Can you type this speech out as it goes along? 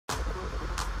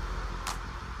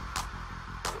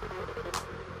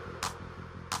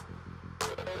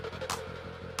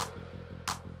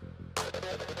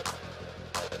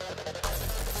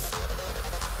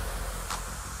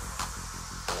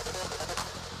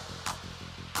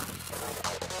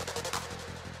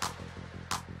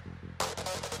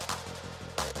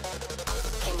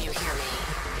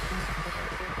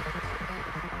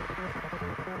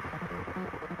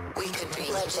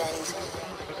legend.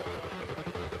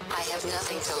 I have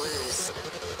nothing to lose.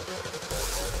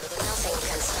 Nothing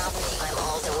can stop me. I'm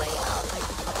all the way up.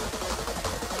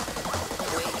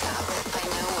 Wake up. I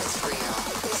know what's real.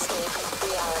 Escape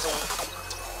reality.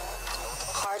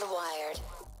 Hardwired.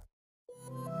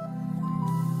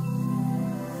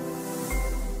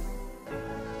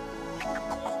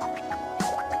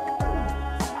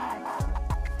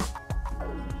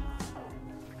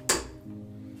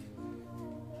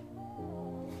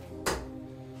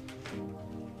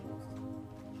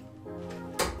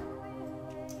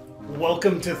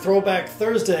 Welcome to Throwback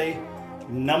Thursday,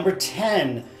 number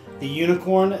 10. The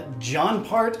Unicorn John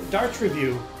Part Darts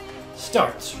Review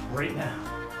starts right now.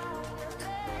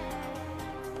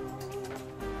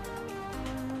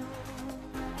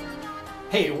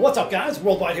 Hey, what's up guys?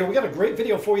 Worldwide here. We got a great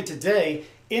video for you today.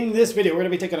 In this video, we're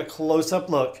going to be taking a close-up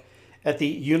look at the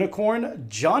Unicorn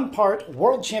John Part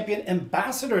World Champion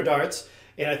Ambassador Darts.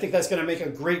 And I think that's going to make a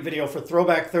great video for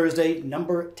Throwback Thursday,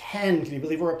 number 10. Can you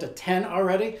believe we're up to 10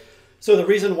 already? So the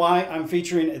reason why I'm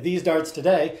featuring these darts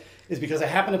today is because I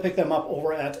happen to pick them up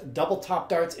over at Double Top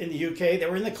Darts in the UK. They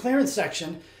were in the clearance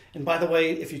section. And by the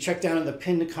way, if you check down in the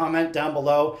pinned comment down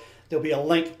below, there'll be a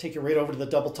link, take you right over to the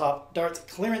Double Top Darts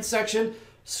clearance section.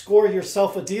 Score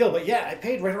yourself a deal. But yeah, I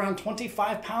paid right around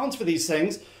 25 pounds for these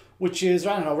things, which is,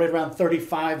 I don't know, right around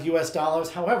 35 US dollars.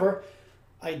 However,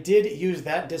 I did use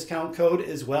that discount code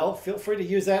as well. Feel free to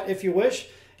use that if you wish.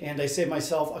 And I saved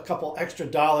myself a couple extra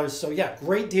dollars. So yeah,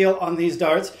 great deal on these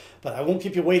darts, but I won't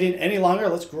keep you waiting any longer.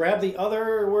 Let's grab the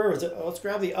other, where is it? Let's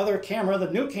grab the other camera,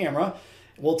 the new camera.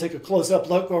 We'll take a close-up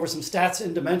look over some stats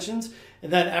and dimensions.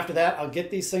 And then after that, I'll get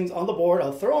these things on the board.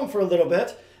 I'll throw them for a little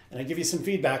bit, and I'll give you some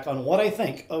feedback on what I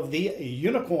think of the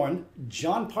Unicorn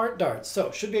John Part darts.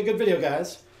 So should be a good video,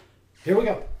 guys. Here we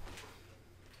go.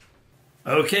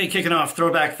 Okay, kicking off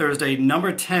Throwback Thursday,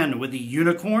 number 10 with the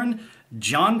Unicorn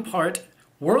John Part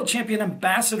World Champion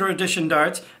Ambassador Edition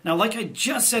darts. Now, like I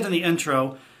just said in the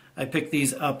intro, I picked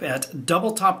these up at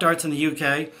Double Top Darts in the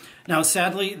UK. Now,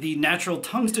 sadly, the natural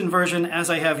tungsten version,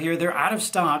 as I have here, they're out of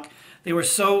stock. They were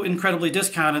so incredibly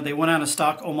discounted, they went out of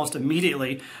stock almost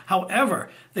immediately.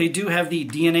 However, they do have the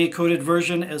DNA-coated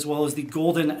version as well as the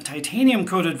golden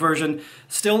titanium-coated version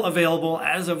still available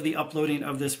as of the uploading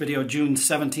of this video, June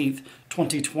 17th,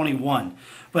 2021.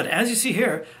 But as you see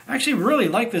here, I actually really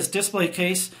like this display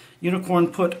case. Unicorn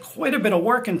put quite a bit of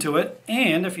work into it,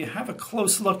 and if you have a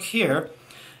close look here,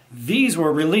 these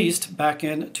were released back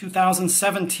in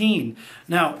 2017.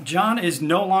 Now, John is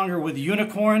no longer with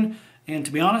Unicorn, and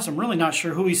to be honest, I'm really not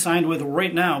sure who he signed with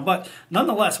right now, but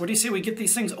nonetheless, what do you say we get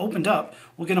these things opened up?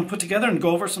 We'll get them put together and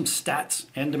go over some stats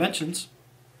and dimensions.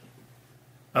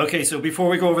 Okay, so before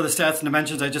we go over the stats and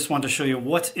dimensions, I just want to show you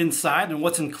what's inside and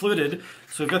what's included.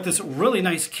 So we've got this really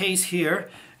nice case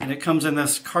here, and it comes in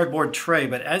this cardboard tray.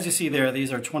 But as you see there,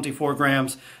 these are 24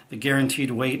 grams. The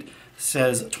guaranteed weight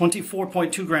says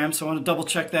 24.2 grams, so I want to double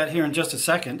check that here in just a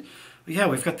second. But yeah,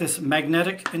 we've got this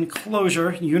magnetic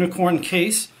enclosure Unicorn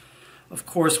case. Of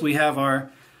course, we have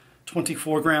our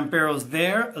 24-gram barrels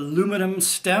there, aluminium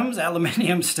stems.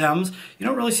 You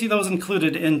don't really see those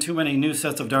included in too many new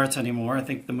sets of darts anymore. I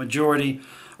think the majority,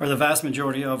 or the vast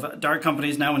majority of dart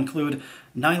companies now include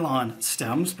nylon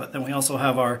stems, but then we also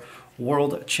have our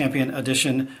World Champion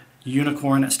Edition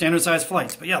Unicorn standard size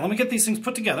flights. But yeah, let me get these things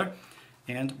put together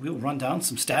and we'll run down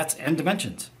some stats and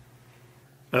dimensions.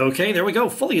 Okay, there we go,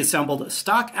 fully assembled,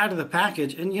 stock out of the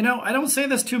package. And you know, I don't say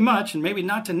this too much, and maybe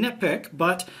not to nitpick,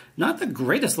 but not the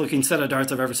greatest looking set of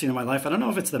darts I've ever seen in my life. I don't know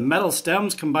if it's the metal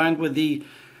stems combined with the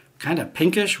kind of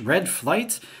pinkish red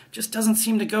flights. Just doesn't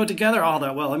seem to go together all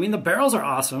that well. I mean, the barrels are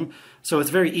awesome, so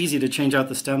it's very easy to change out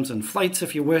the stems and flights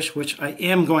if you wish, which I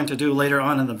am going to do later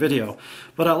on in the video.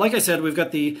 But like I said, we've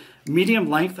got the medium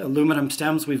length aluminum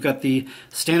stems. We've got the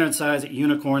standard size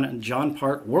Unicorn and John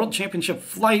Part World Championship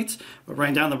flights. But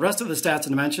writing down the rest of the stats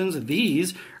and dimensions,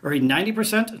 these are a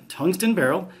 90% tungsten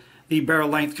barrel. The barrel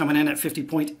length coming in at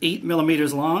 50.8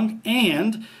 millimeters long,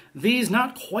 and these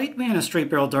not quite being a straight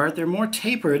barrel dart, they're more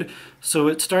tapered, so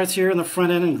it starts here in the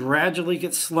front end and gradually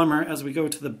gets slimmer as we go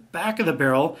to the back of the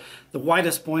barrel. The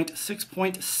widest point,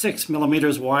 6.6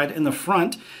 millimeters wide in the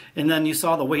front, and then you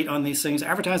saw the weight on these things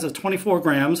advertised as 24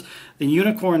 grams. The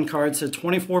Unicorn card said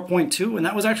 24.2, and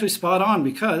that was actually spot on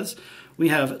because we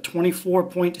have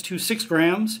 24.26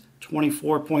 grams,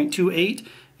 24.28,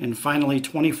 and finally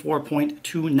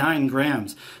 24.29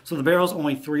 grams. So the barrel's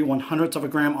only 3/100ths of a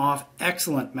gram off.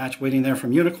 Excellent match weighting there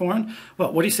from Unicorn.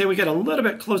 But what do you say we get a little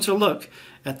bit closer look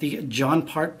at the John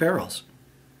Part barrels?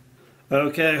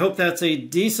 Okay, I hope that's a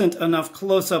decent enough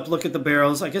close-up look at the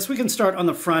barrels. I guess we can start on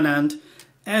the front end.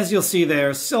 As you'll see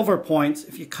there, silver points.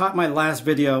 If you caught my last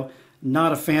video,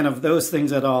 not a fan of those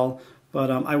things at all,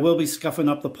 but I will be scuffing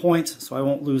up the points so I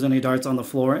won't lose any darts on the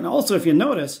floor. And also, if you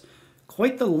notice,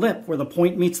 quite the lip where the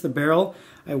point meets the barrel.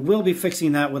 I will be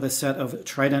fixing that with a set of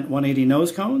Trident 180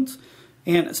 nose cones.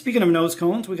 And speaking of nose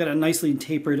cones, we got a nicely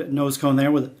tapered nose cone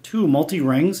there with 2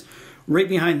 multi-rings. Right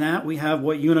behind that, we have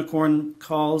what Unicorn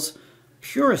calls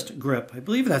Purest Grip. I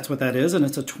believe that's what that is, and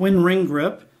it's a twin ring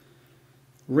grip.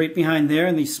 Right behind there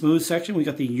in the smooth section, we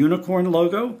got the Unicorn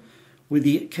logo with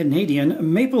the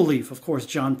Canadian maple leaf. Of course,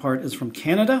 John Part is from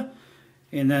Canada.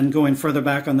 And then going further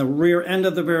back on the rear end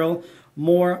of the barrel,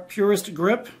 more Purest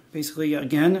Grip. Basically,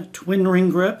 again, twin ring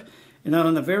grip. And then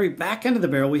on the very back end of the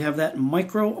barrel, we have that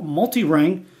micro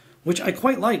multi-ring, which I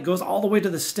quite like. Goes all the way to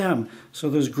the stem. So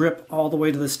there's grip all the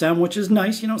way to the stem, which is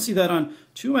nice. You don't see that on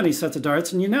too many sets of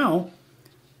darts. And you know,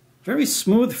 very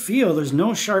smooth feel. There's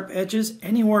no sharp edges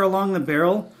anywhere along the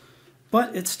barrel.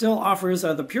 But it still offers,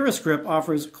 the Purest Grip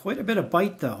offers quite a bit of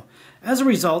bite though. As a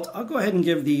result, I'll go ahead and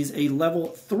give these a level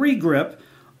 3 grip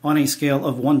on a scale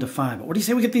of 1 to 5. But what do you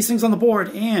say we get these things on the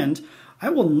board? And I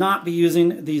will not be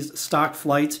using these stock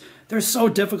flights. They're so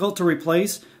difficult to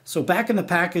replace. So back in the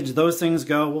package, those things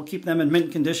go. We'll keep them in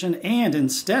mint condition. And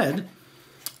instead,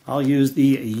 I'll use the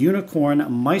Unicorn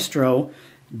Maestro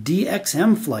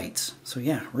DXM flights. So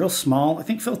yeah, real small. I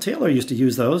think Phil Taylor used to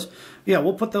use those. Yeah,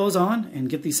 we'll put those on and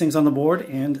get these things on the board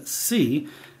and see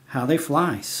how they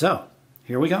fly. So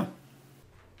here we go.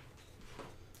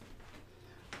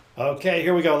 Okay,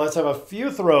 here we go. Let's have a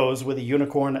few throws with the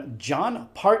Unicorn John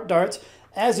Part darts.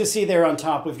 As you see there on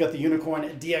top, we've got the Unicorn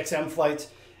DXM flights.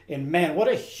 And man, what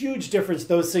a huge difference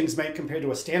those things make compared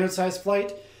to a standard size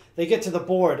flight. They get to the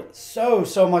board so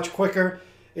much quicker.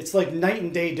 It's like night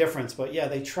and day difference. But yeah,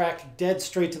 they track dead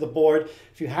straight to the board.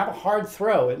 If you have a hard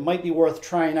throw, it might be worth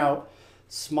trying out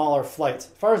smaller flights.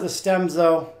 As far as the stems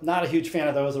though, not a huge fan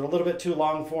of those. They're a little bit too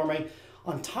long for me.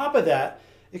 On top of that,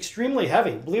 extremely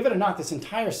heavy. Believe it or not, this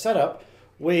entire setup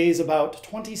weighs about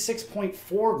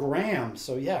 26.4 grams.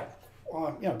 So yeah,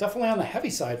 you know, definitely on the heavy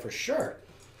side for sure.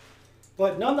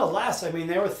 But nonetheless, I mean,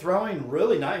 they were throwing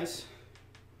really nice.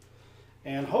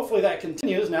 And hopefully that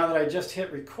continues now that I just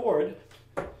hit record.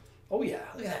 Oh yeah,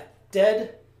 look at that.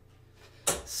 Dead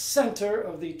center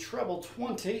of the treble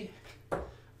 20.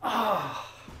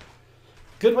 Ah,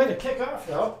 good way to kick off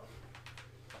though.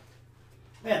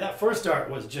 Man, that first dart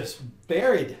was just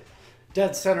buried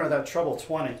dead center of that treble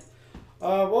 20.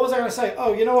 What was I going to say?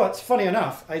 Oh, you know what? It's funny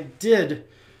enough. I did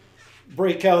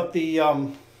break out the,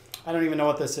 I don't even know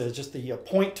what this is, just the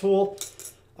point tool.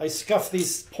 I scuffed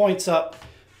these points up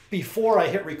before I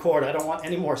hit record. I don't want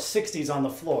any more 60s on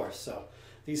the floor. So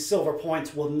these silver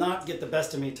points will not get the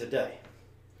best of me today.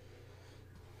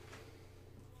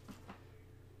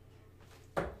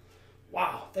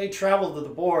 Wow, they traveled to the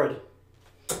board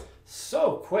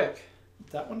so quick.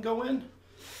 Did that one go in?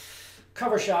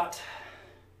 Cover shot.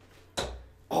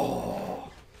 Oh,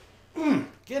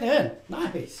 get in.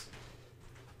 Nice.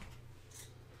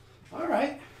 All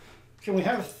right. Can we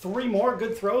have 3 more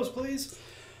good throws, please?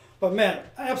 But man,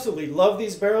 I absolutely love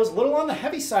these barrels. A little on the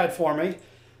heavy side for me.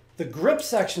 The grip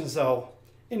sections, though,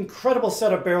 incredible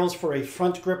set of barrels for a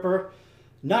front gripper.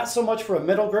 Not so much for a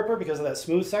middle gripper because of that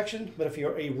smooth section, but if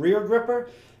you're a rear gripper,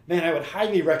 man, I would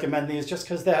highly recommend these just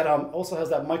because that also has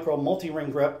that micro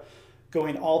multi-ring grip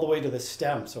going all the way to the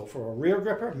stem. So for a rear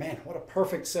gripper, man, what a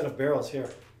perfect set of barrels here.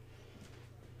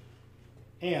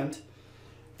 And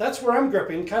that's where I'm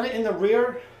gripping, kind of in the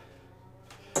rear.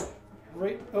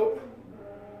 Right, oh,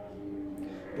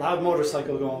 loud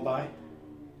motorcycle going by.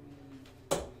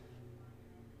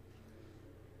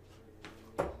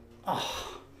 Oh.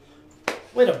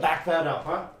 Way to back that up,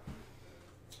 huh?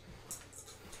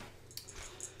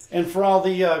 And for all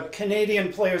the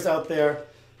Canadian players out there,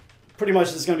 pretty much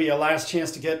this is going to be your last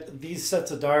chance to get these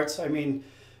sets of darts. I mean,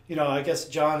 you know, I guess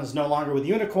John is no longer with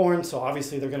Unicorn, so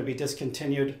obviously they're going to be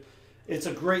discontinued. It's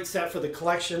a great set for the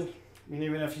collection. I mean,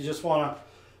 even if you just want to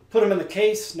put them in the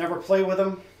case, never play with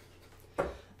them,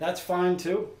 that's fine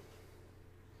too.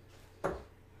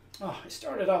 Oh, I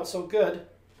started out so good.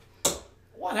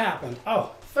 What happened?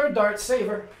 Oh, third dart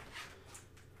saver.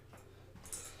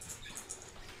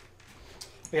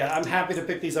 Yeah, I'm happy to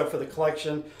pick these up for the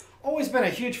collection. Always been a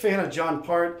huge fan of John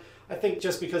Part. I think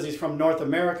just because he's from North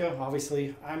America.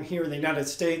 Obviously, I'm here in the United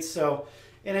States, so,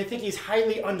 and I think he's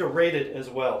highly underrated as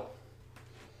well.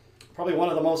 Probably one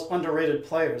of the most underrated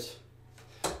players.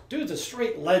 Dude's a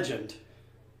straight legend.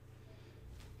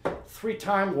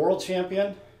 3-time world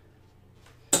champion.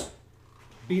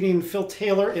 Beating Phil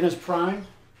Taylor in his prime.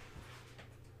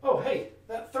 Oh, hey,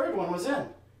 that third one was in.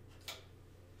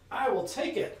 I will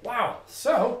take it. Wow.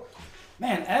 So,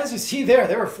 Man, as you see there,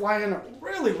 they were flying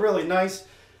really, really nice.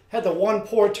 Had the one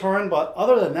poor turn, but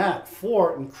other than that,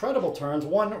 4 incredible turns,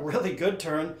 1 really good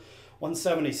turn,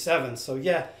 177. So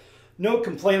yeah, no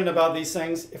complaining about these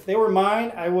things. If they were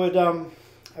mine, I would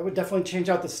definitely change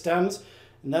out the stems,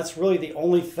 and that's really the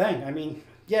only thing. I mean,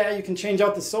 yeah, you can change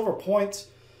out the silver points.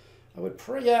 I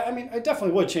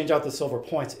definitely would change out the silver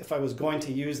points if I was going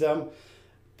to use them.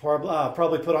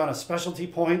 Probably put on a specialty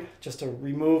point just to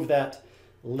remove that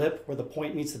lip where the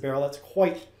point meets the barrel. That's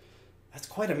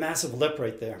quite a massive lip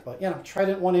right there. But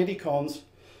Trident 180 cones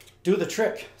do the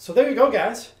trick. So there you go,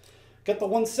 guys. Got the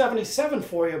 177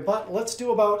 for you, but let's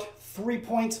do about 3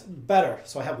 points better.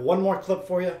 So I have one more clip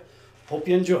for you. Hope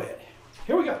you enjoy it.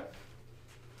 Here we go.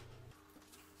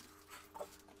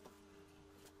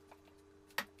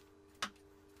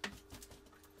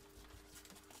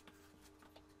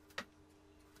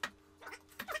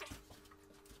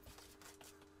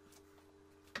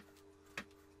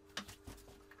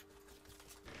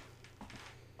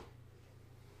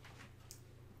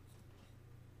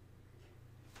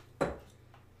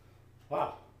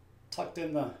 Wow, tucked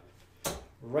in the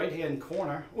right-hand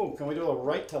corner. Oh, can we do a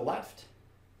right to left?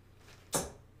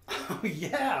 Oh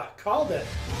yeah, called it.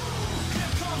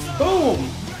 Boom!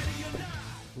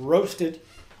 Roasted.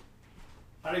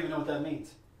 I don't even know what that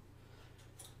means.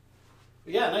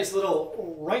 But yeah, nice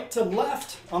little right to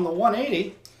left on the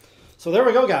 180. So there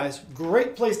we go, guys.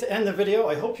 Great place to end the video.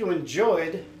 I hope you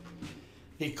enjoyed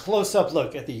the close-up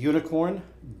look at the Unicorn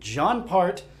John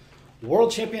Part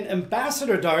World Champion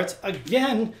Ambassador Darts.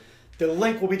 Again, the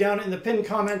link will be down in the pinned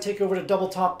comment. Take over to Double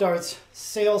Top Darts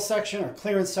sales section or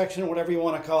clearance section, whatever you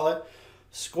want to call it.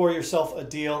 Score yourself a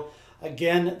deal.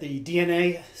 Again, the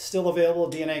DNA still available,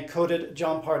 DNA coated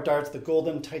John Part darts, the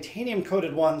golden titanium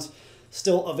coated ones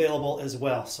still available as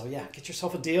well. So yeah, get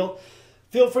yourself a deal.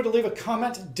 Feel free to leave a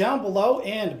comment down below.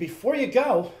 And before you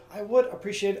go, I would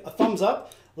appreciate a thumbs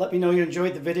up. Let me know you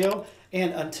enjoyed the video.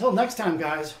 And until next time,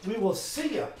 guys, we will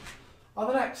see you on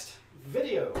the next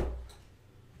video.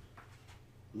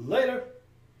 Later.